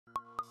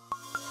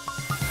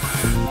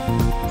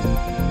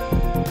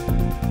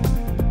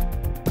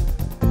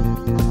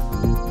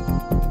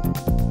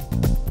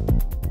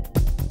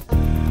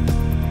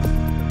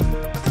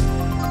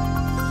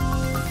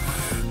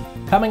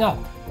Coming up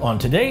on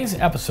today's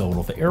episode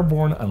of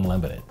Airborne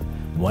Unlimited,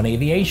 One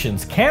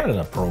Aviation's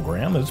Canada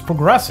program is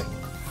progressing.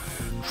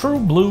 True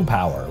Blue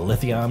Power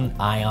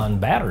lithium-ion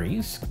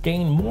batteries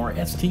gain more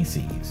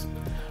STCs.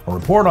 A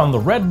report on the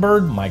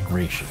Redbird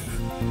migration.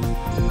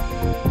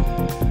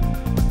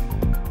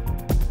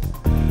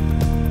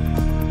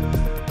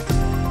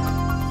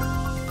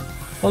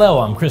 Hello,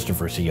 I'm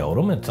Christopher C.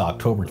 Odom. It's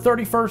October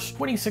 31st,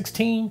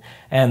 2016,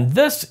 and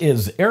this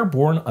is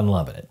Airborne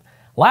Unlimited.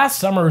 Last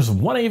summer's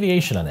One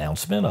Aviation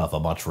announcement of a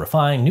much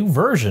refined new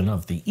version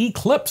of the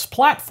Eclipse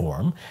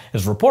platform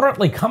is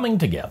reportedly coming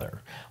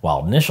together.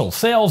 While initial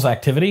sales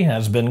activity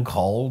has been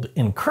called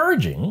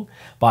encouraging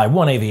by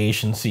One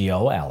Aviation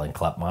CEO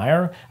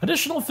Klapmeier,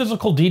 additional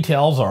physical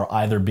details are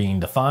either being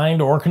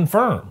defined or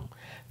confirmed.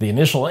 The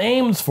initial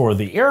aims for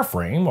the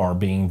airframe are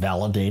being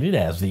validated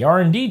as the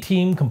R&D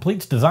team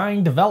completes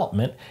design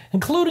development,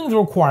 including the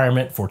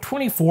requirement for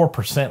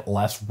 24%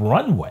 less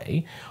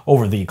runway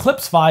over the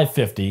Eclipse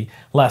 550,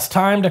 less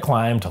time to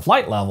climb to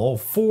flight level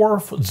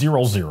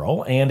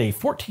 400, and a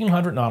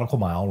 1,400 nautical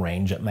mile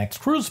range at max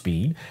cruise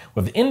speed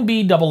with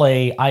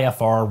NBAA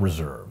IFR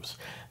reserves.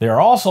 They are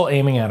also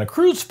aiming at a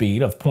cruise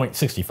speed of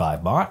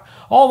 0.65 Mach,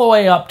 all the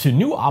way up to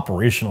new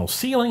operational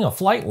ceiling of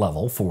flight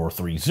level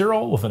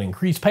 430 with an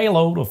increased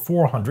payload of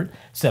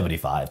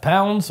 475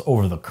 pounds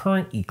over the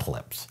current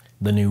Eclipse.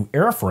 The new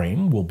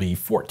airframe will be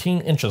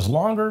 14 inches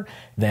longer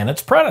than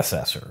its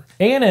predecessor.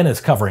 ANN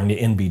is covering the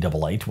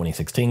NBAA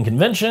 2016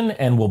 convention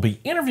and will be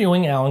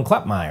interviewing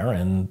Klapmeier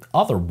and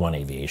other One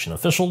Aviation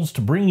officials to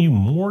bring you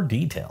more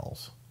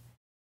details.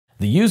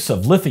 The use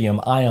of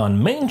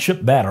lithium-ion main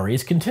ship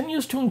batteries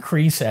continues to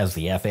increase as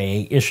the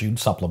FAA issued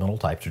supplemental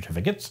type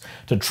certificates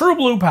to True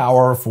Blue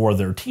Power for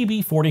their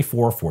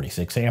TB44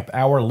 46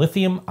 amp-hour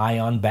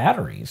lithium-ion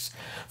batteries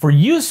for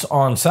use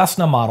on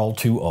Cessna Model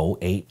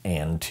 208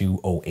 and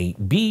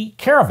 208B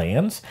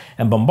Caravans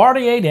and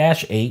Bombardier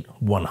Dash-8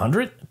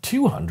 100,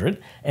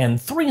 200, and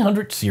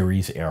 300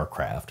 series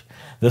aircraft.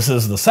 This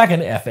is the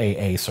second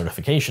FAA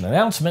certification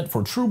announcement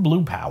for True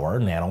Blue Power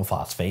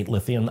nanophosphate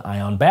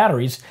lithium-ion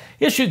batteries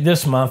issued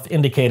this month,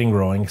 indicating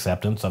growing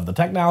acceptance of the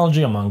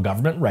technology among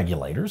government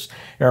regulators,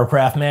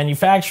 aircraft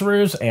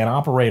manufacturers, and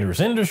operators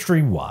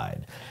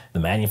industry-wide. The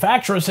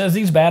manufacturer says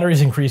these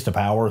batteries increase the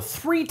power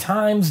 3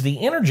 times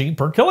the energy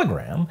per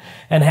kilogram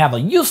and have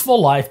a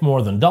useful life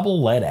more than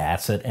double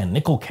lead-acid and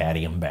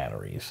nickel-cadmium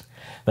batteries.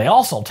 They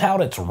also tout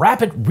its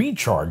rapid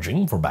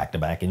recharging for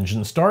back-to-back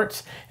engine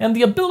starts and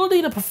the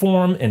ability to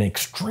perform in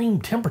extreme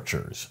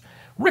temperatures.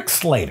 Rick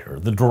Slater,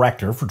 the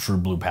director for True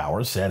Blue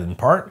Power, said in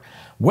part,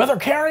 "Whether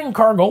carrying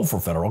cargo for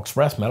Federal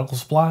Express medical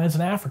supplies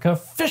in Africa,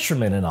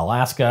 fishermen in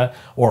Alaska,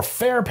 or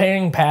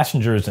fare-paying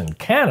passengers in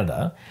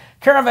Canada,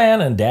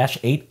 Caravan and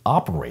Dash-8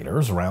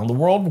 operators around the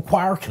world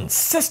require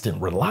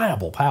consistent,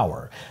 reliable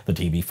power. The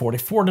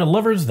TB44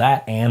 delivers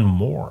that and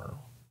more."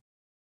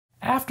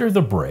 After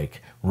the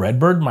break,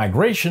 Redbird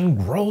migration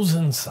grows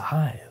in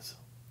size.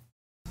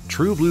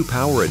 True Blue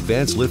Power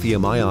Advanced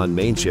Lithium-Ion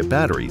Main Ship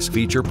Batteries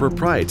feature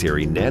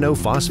proprietary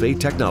nanophosphate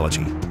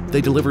technology. They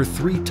deliver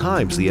 3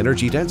 times the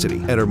energy density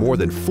and are more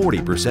than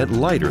 40%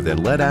 lighter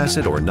than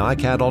lead-acid or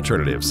NiCad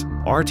alternatives.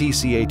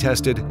 RTCA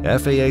tested,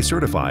 FAA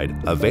certified,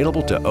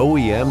 available to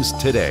OEMs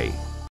today.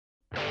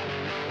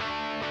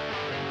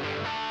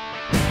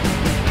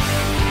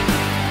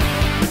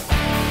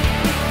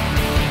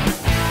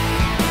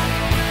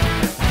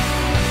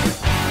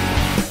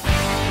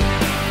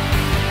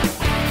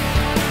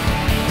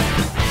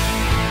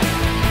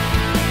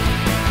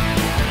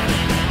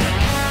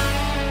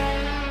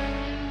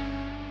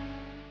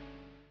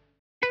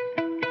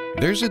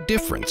 There's a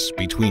difference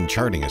between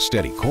charting a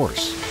steady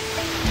course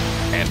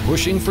and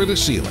pushing for the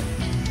ceiling.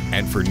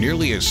 And for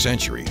nearly a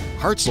century,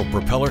 Hartzell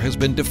Propeller has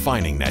been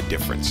defining that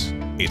difference.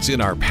 It's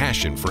in our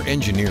passion for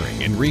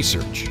engineering and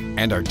research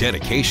and our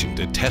dedication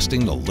to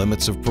testing the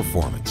limits of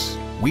performance.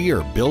 We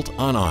are built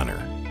on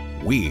honor.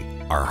 We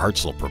are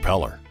Hartzell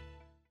Propeller.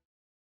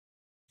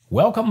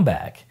 Welcome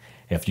back.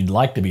 If you'd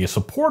like to be a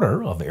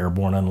supporter of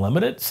Airborne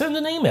Unlimited, send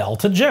an email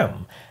to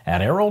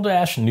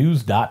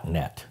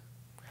jim@aero-news.net.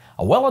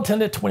 A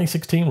well-attended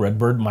 2016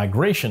 Redbird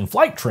Migration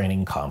Flight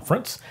Training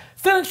Conference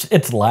finished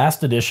its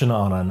last edition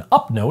on an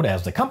up note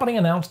as the company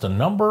announced a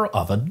number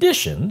of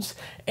additions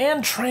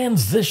and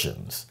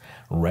transitions.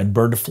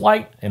 Redbird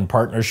Flight, in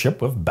partnership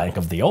with Bank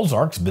of the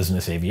Ozarks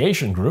Business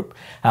Aviation Group,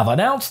 have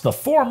announced the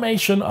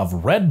formation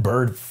of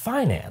Redbird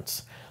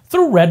Finance.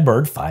 Through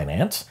Redbird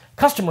Finance,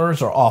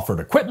 customers are offered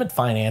equipment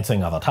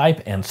financing of a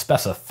type and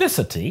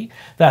specificity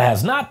that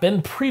has not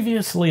been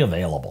previously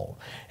available.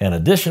 In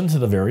addition to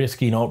the various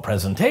keynote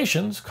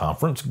presentations,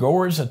 conference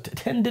goers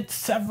attended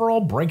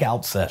several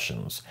breakout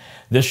sessions.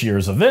 This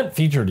year's event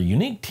featured a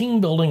unique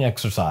team-building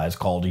exercise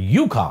called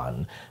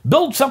Yukon,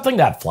 Build Something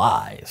That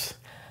Flies.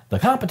 The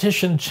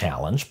competition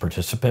challenged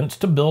participants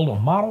to build a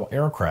model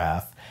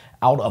aircraft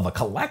out of a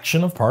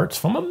collection of parts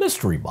from a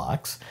mystery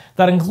box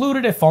that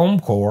included a foam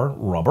core,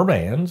 rubber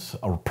bands,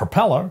 a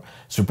propeller,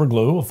 super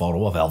glue, a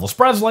photo of Elvis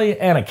Presley,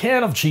 and a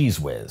can of Cheese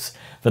Whiz.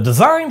 The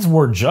designs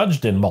were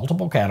judged in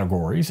multiple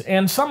categories,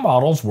 and some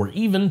models were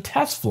even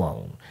test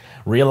flown.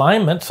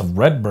 Realignments of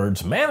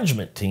Redbird's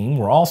management team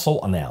were also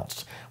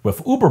announced,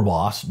 with Uber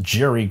boss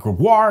Jerry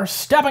Gregoire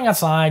stepping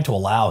aside to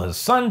allow his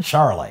son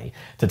Charlie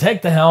to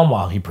take the helm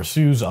while he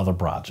pursues other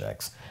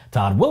projects.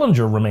 Todd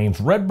Willinger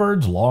remains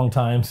Redbird's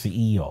longtime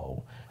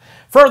CEO.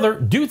 Further,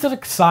 due to the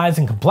size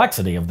and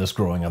complexity of this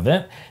growing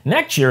event,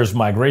 next year's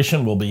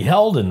migration will be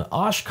held in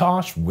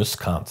Oshkosh,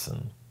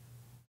 Wisconsin.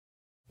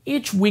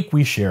 Each week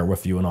we share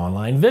with you an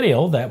online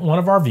video that one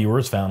of our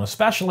viewers found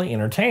especially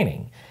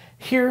entertaining.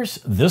 Here's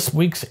this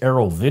week's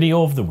Aero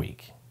Video of the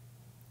Week.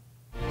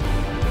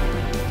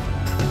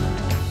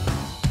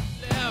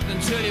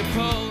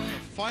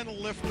 Final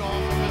liftoff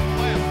of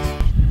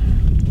Atlanta.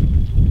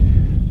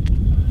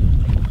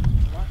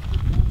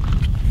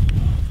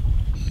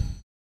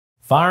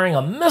 Firing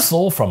a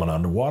missile from an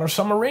underwater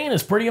submarine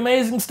is pretty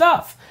amazing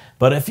stuff.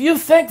 But if you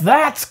think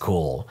that's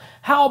cool,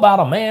 how about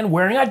a man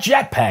wearing a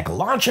jetpack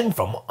launching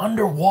from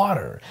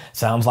underwater?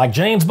 Sounds like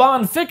James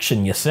Bond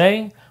fiction, you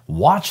say?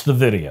 Watch the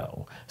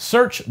video.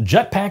 Search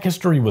Jetpack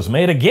History was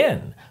made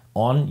again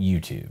on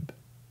YouTube.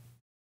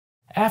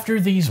 After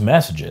these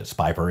messages,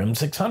 Piper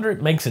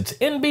M600 makes its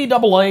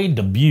NBAA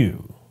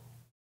debut.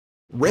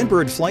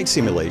 Redbird Flight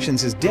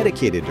Simulations is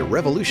dedicated to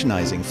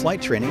revolutionizing flight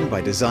training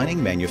by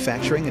designing,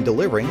 manufacturing, and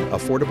delivering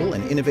affordable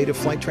and innovative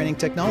flight training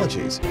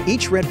technologies.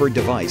 Each Redbird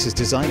device is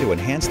designed to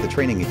enhance the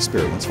training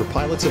experience for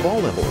pilots of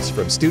all levels,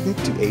 from student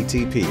to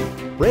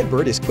ATP.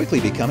 Redbird is quickly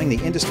becoming the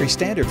industry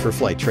standard for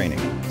flight training.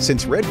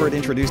 Since Redbird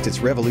introduced its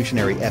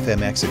revolutionary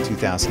FMX in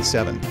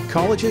 2007,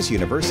 colleges,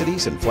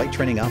 universities, and flight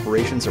training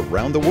operations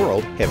around the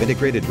world have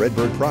integrated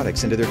Redbird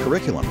products into their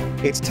curriculum.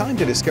 It's time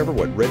to discover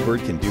what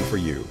Redbird can do for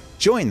you.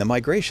 Join the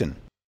migration.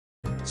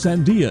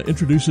 Sandia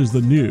introduces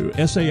the new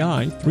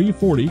SAI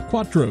 340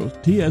 Quattro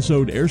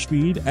TSO'd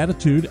airspeed,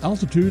 attitude,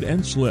 altitude,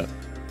 and slip.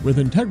 With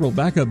integral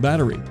backup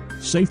battery,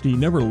 safety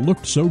never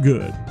looked so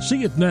good.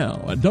 See it now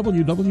at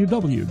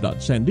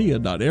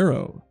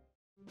www.sandia.aero.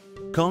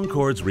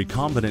 Concorde's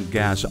recombinant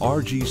gas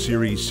RG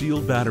series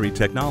sealed battery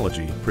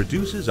technology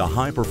produces a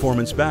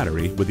high-performance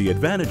battery with the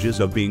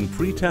advantages of being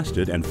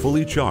pre-tested and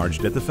fully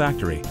charged at the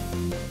factory.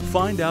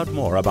 Find out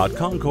more about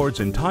Concorde's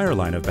entire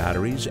line of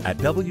batteries at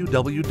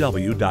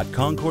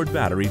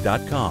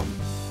www.concordebattery.com.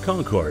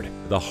 Concorde,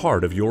 the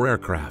heart of your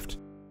aircraft.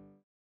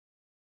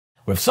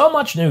 With so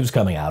much news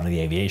coming out of the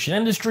aviation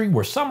industry,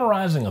 we're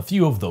summarizing a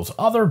few of those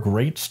other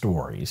great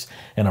stories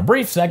in a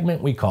brief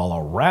segment we call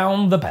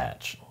Around the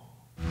Patch.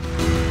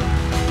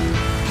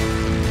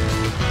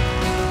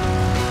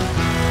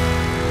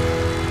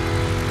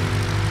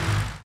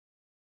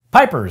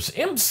 Piper's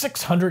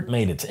M600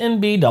 made its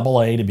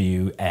NBAA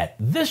debut at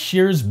this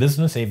year's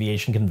Business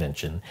Aviation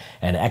Convention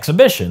and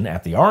exhibition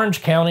at the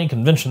Orange County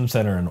Convention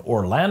Center in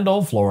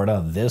Orlando,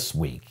 Florida this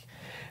week.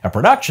 A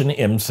production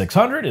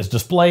M600 is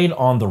displayed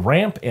on the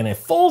ramp, and a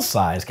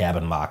full-size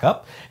cabin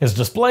mock-up is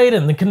displayed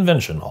in the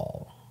convention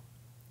hall.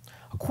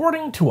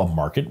 According to a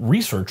market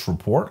research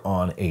report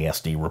on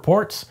ASD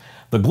Reports,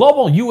 the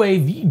global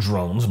UAV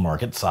drones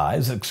market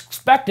size is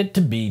expected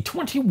to be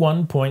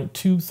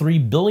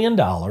 $21.23 billion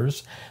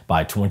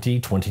by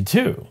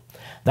 2022.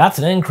 That's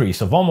an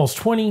increase of almost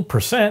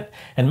 20%,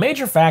 and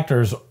major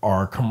factors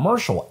are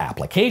commercial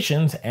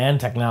applications and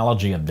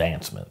technology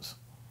advancements.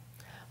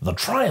 The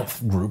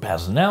Triumph Group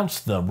has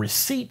announced the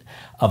receipt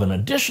of an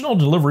additional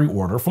delivery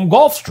order from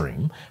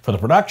Gulfstream for the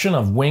production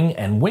of wing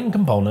and wing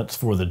components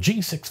for the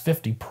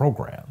G650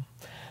 program.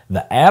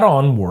 The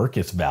add-on work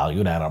is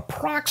valued at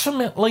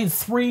approximately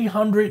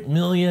 $300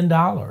 million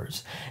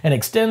and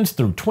extends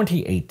through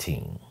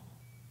 2018.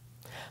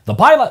 The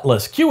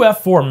pilotless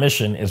QF-4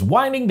 mission is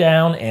winding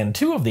down, and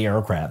two of the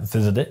aircraft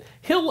visited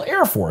Hill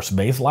Air Force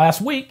Base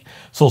last week,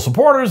 so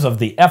supporters of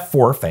the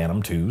F-4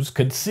 Phantom IIs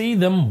could see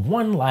them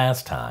one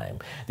last time.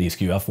 These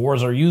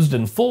QF-4s are used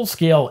in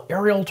full-scale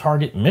aerial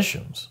target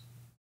missions.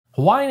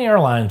 Hawaiian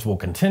Airlines will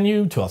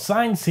continue to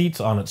assign seats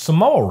on its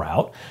Samoa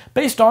route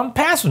based on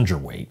passenger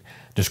weight.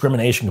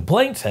 Discrimination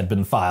complaints had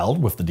been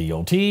filed with the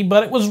DOT,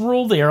 but it was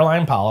ruled the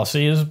airline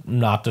policy is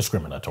not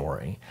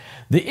discriminatory.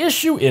 The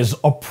issue is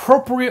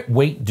appropriate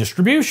weight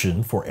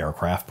distribution for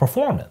aircraft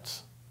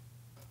performance.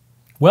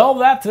 Well,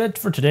 that's it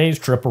for today's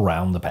trip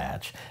around the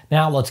patch.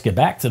 Now let's get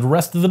back to the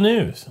rest of the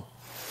news.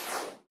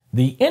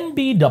 The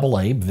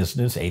NBAA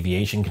Business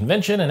Aviation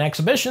Convention and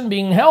Exhibition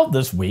being held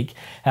this week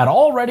had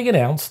already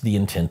announced the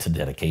intent to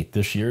dedicate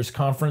this year's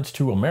conference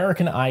to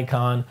American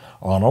icon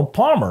Arnold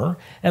Palmer,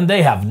 and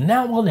they have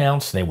now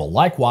announced they will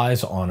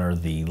likewise honor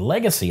the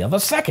legacy of a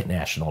second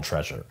national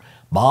treasure,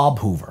 Bob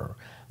Hoover.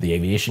 The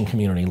aviation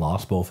community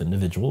lost both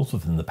individuals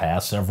within the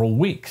past several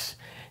weeks.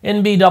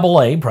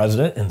 NBAA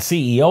President and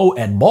CEO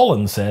Ed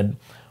Bolin said,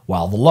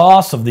 "While the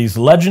loss of these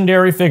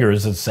legendary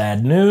figures is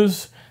sad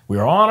news, We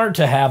are honored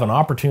to have an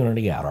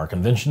opportunity at our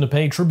convention to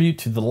pay tribute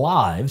to the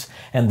lives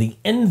and the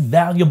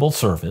invaluable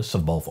service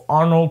of both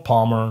Arnold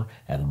Palmer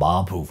and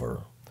Bob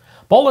Hoover.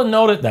 Bolin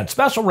noted that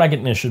special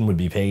recognition would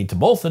be paid to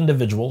both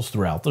individuals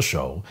throughout the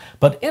show,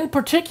 but in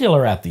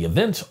particular at the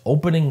event's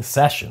opening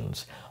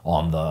sessions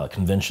on the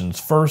convention's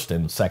first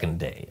and second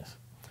days.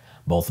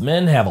 Both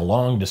men have a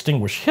long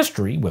distinguished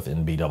history with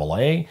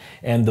NBAA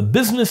and the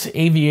business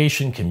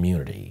aviation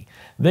community.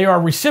 They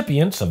are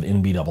recipients of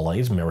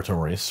NBAA's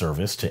Meritorious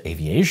Service to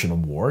Aviation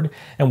Award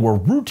and were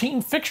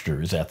routine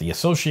fixtures at the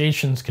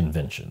association's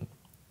convention.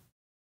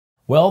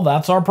 Well,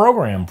 that's our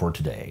program for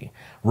today.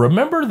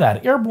 Remember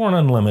that Airborne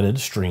Unlimited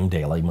stream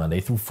daily Monday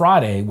through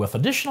Friday with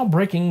additional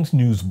breaking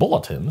news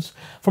bulletins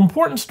for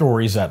important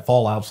stories that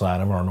fall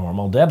outside of our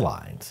normal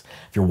deadlines.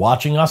 If you're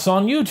watching us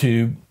on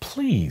YouTube,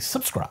 please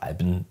subscribe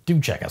and do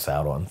check us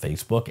out on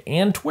Facebook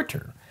and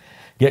Twitter.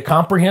 Get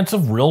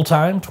comprehensive,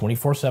 real-time,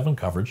 24/7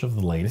 coverage of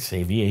the latest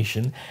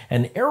aviation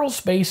and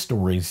aerospace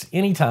stories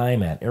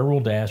anytime at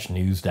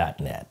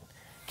aero-news.net.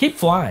 Keep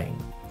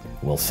flying.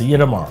 We'll see you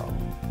tomorrow.